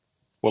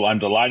Well, I'm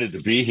delighted to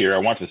be here. I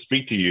want to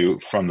speak to you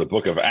from the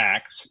book of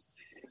Acts.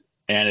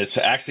 And it's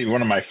actually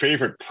one of my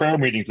favorite prayer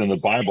meetings in the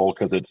Bible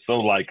because it's so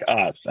like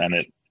us and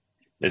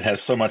it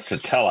has so much to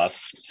tell us.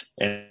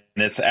 And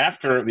it's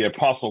after the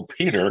Apostle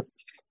Peter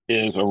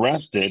is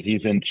arrested.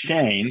 He's in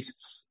chains.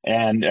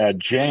 And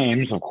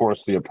James, of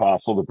course, the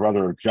apostle, the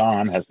brother of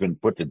John, has been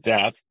put to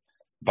death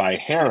by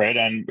Herod.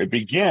 And it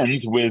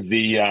begins with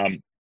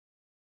the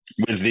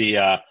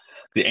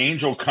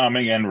angel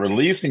coming and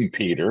releasing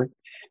Peter.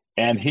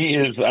 And he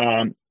is,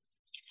 and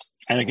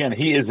again,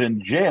 he is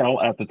in jail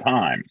at the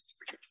time.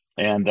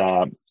 And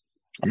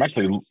I'm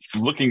actually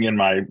looking in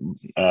my,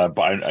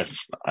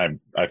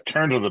 I've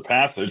turned to the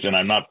passage and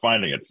I'm not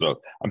finding it. So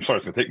I'm sorry,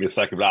 it's going to take me a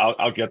second, but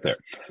I'll get there.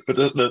 But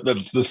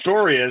the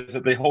story is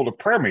that they hold a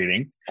prayer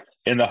meeting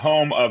in the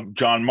home of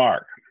John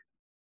Mark.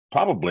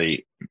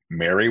 Probably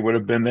Mary would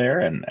have been there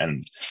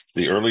and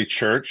the early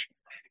church.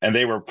 And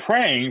they were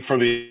praying for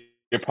the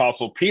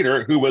Apostle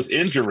Peter, who was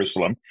in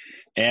Jerusalem,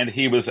 and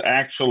he was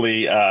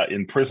actually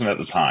in prison at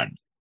the time.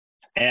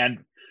 And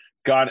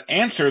God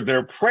answered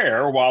their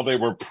prayer while they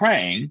were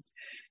praying,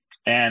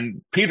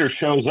 and Peter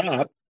shows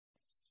up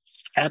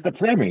at the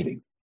prayer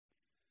meeting.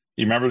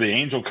 You remember the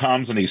angel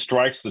comes and he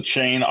strikes the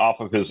chain off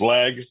of his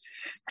leg,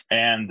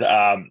 and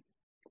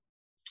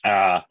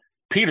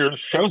Peter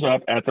shows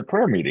up at the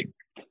prayer meeting.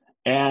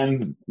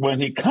 And when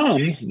he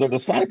comes, the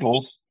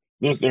disciples,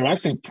 they're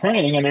actually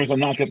praying, and there's a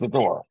knock at the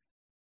door.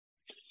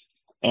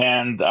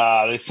 And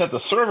they sent the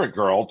servant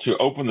girl to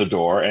open the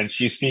door, and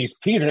she sees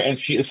Peter, and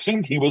she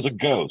assumed he was a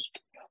ghost.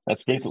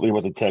 That's basically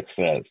what the text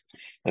says,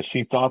 that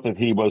she thought that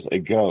he was a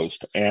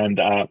ghost. And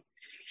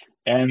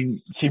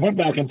she went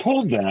back and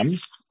told them,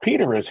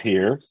 Peter is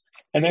here,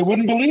 and they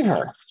wouldn't believe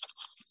her.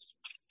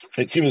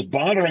 That she was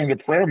bothering the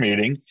prayer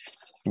meeting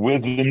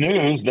with the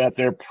news that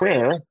their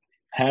prayer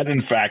had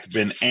in fact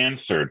been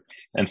answered.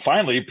 And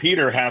finally,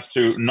 Peter has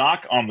to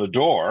knock on the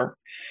door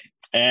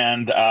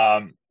and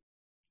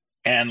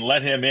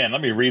let him in.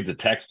 Let me read the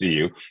text to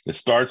you. It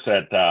starts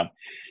at,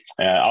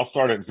 I'll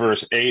start at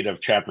verse 8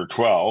 of chapter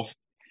 12.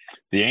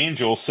 The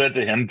angel said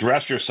to him,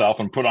 dress yourself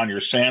and put on your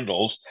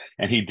sandals.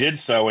 And he did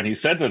so. And he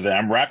said to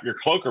them, wrap your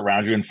cloak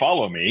around you and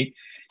follow me.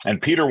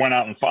 And Peter went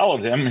out and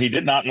followed him. He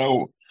did not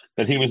know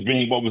that he was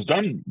being, what was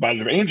done by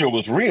the angel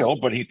was real,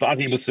 but he thought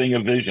he was seeing a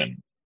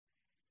vision.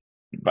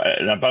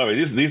 By the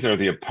way, these are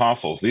the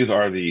apostles. These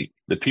are the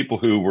people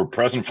who were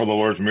present for the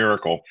Lord's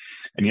miracle,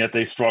 and yet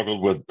they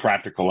struggled with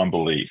practical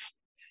unbelief.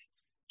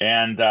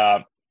 And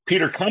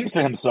Peter comes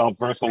to himself,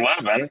 verse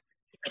 11,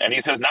 and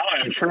he says, now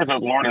I am sure that the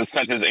Lord has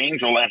sent his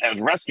angel and has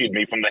rescued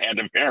me from the hand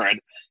of Herod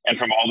and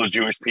from all the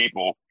Jewish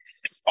people,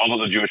 all of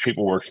the Jewish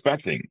people were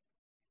expecting.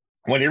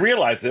 When he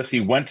realized this, he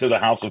went to the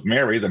house of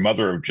Mary, the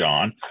mother of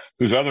John,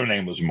 whose other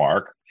name was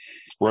Mark,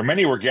 where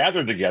many were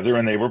gathered together,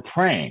 and they were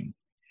praying.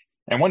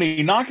 And when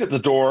he knocked at the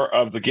door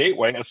of the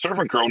gateway, a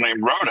servant girl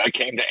named Rhoda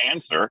came to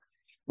answer.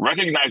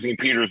 Recognizing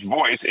Peter's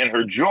voice, in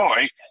her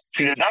joy,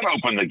 she did not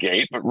open the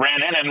gate, but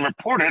ran in and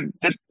reported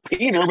that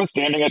Peter was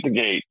standing at the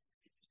gate.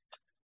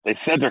 They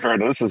said to her,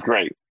 this is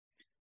great,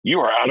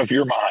 you are out of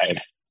your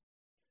mind.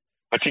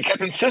 But she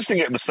kept insisting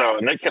it was so,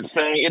 and they kept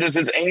saying, it is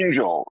his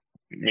angel,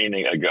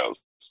 meaning a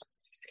ghost.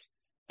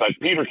 But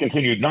Peter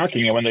continued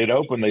knocking, and when they'd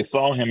opened, they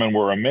saw him and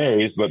were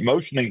amazed, but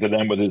motioning to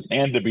them with his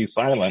hand to be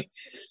silent,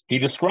 he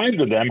described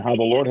to them how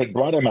the Lord had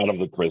brought him out of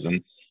the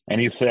prison,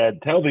 and he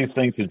said, tell these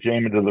things to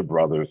James and to the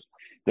brothers.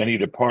 Then he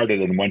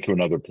departed and went to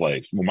another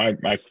place. Well,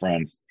 my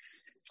friends,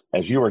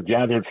 as you are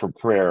gathered for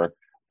prayer,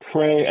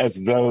 pray as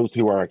those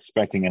who are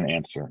expecting an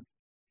answer.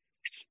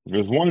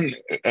 There's one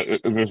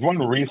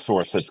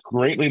resource that's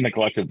greatly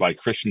neglected by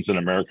Christians in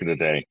America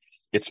today.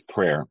 It's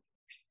prayer.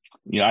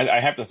 You know, I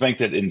have to think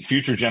that in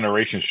future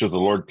generations, should the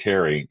Lord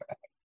tarry,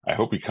 I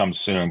hope he comes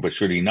soon, but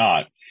should he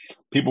not,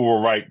 people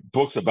will write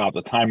books about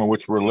the time in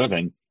which we're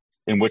living,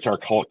 in which our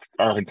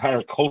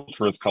entire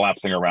culture is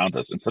collapsing around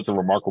us in such a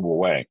remarkable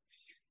way.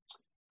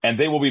 And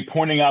they will be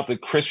pointing out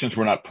that Christians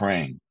were not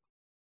praying.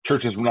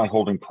 Churches were not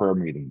holding prayer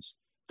meetings.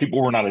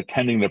 People were not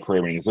attending the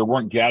prayer meetings. There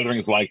weren't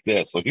gatherings like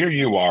this. So here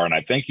you are, and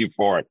I thank you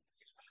for it.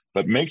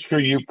 But make sure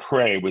you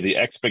pray with the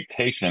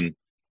expectation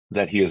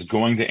that he is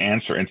going to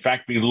answer. In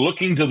fact, be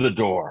looking to the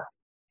door.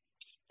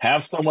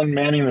 Have someone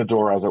manning the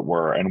door, as it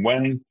were. And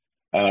when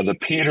the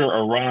Peter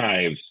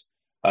arrives,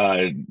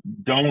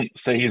 don't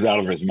say he's out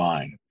of his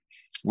mind.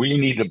 We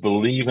need to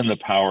believe in the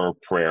power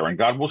of prayer, and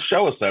God will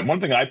show us that. One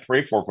thing I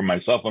pray for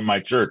myself and my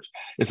church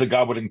is that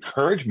God would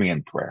encourage me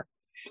in prayer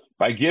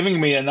by giving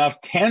me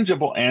enough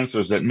tangible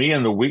answers that me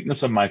and the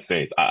weakness of my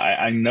faith,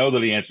 I know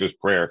that he answers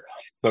prayer,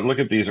 but look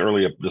at these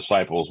early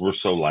disciples. We're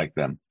so like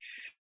them.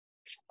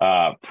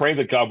 Pray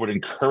that God would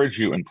encourage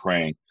you in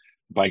praying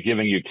by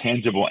giving you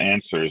tangible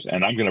answers,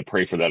 and I'm going to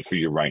pray for that for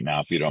you right now,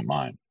 if you don't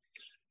mind.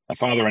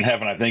 Father in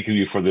heaven, I thank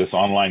you for this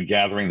online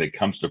gathering that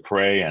comes to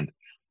pray, and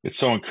it's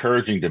so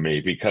encouraging to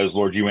me because,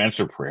 Lord, you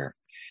answer prayer.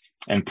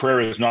 And prayer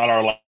is not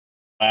our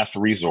last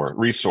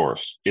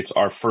resource. It's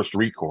our first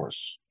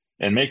recourse.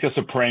 And make us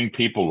a praying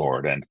people,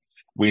 Lord. And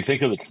we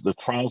think of the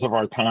trials of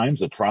our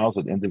times, the trials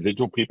that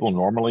individual people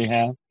normally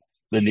have.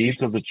 the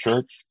needs of the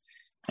church.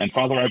 And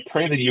Father, I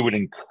pray that you would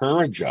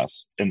encourage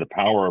us in the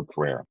power of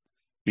prayer,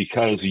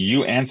 because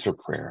you answer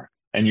prayer,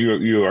 and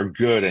you are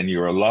good, and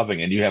you are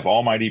loving, and you have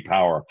almighty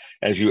power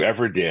as you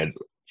ever did.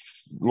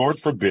 Lord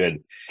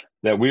forbid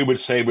that we would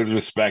say with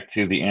respect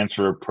to the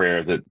answer of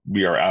prayer that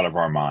we are out of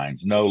our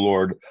minds. No,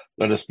 Lord,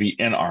 let us be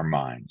in our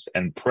minds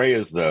and pray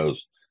as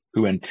those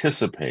who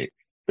anticipate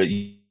that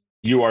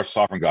you, our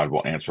sovereign God,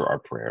 will answer our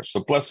prayers.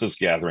 So bless this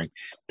gathering,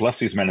 bless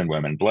these men and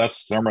women,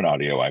 bless Sermon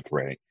Audio, I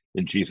pray.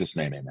 In Jesus'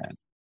 name, amen.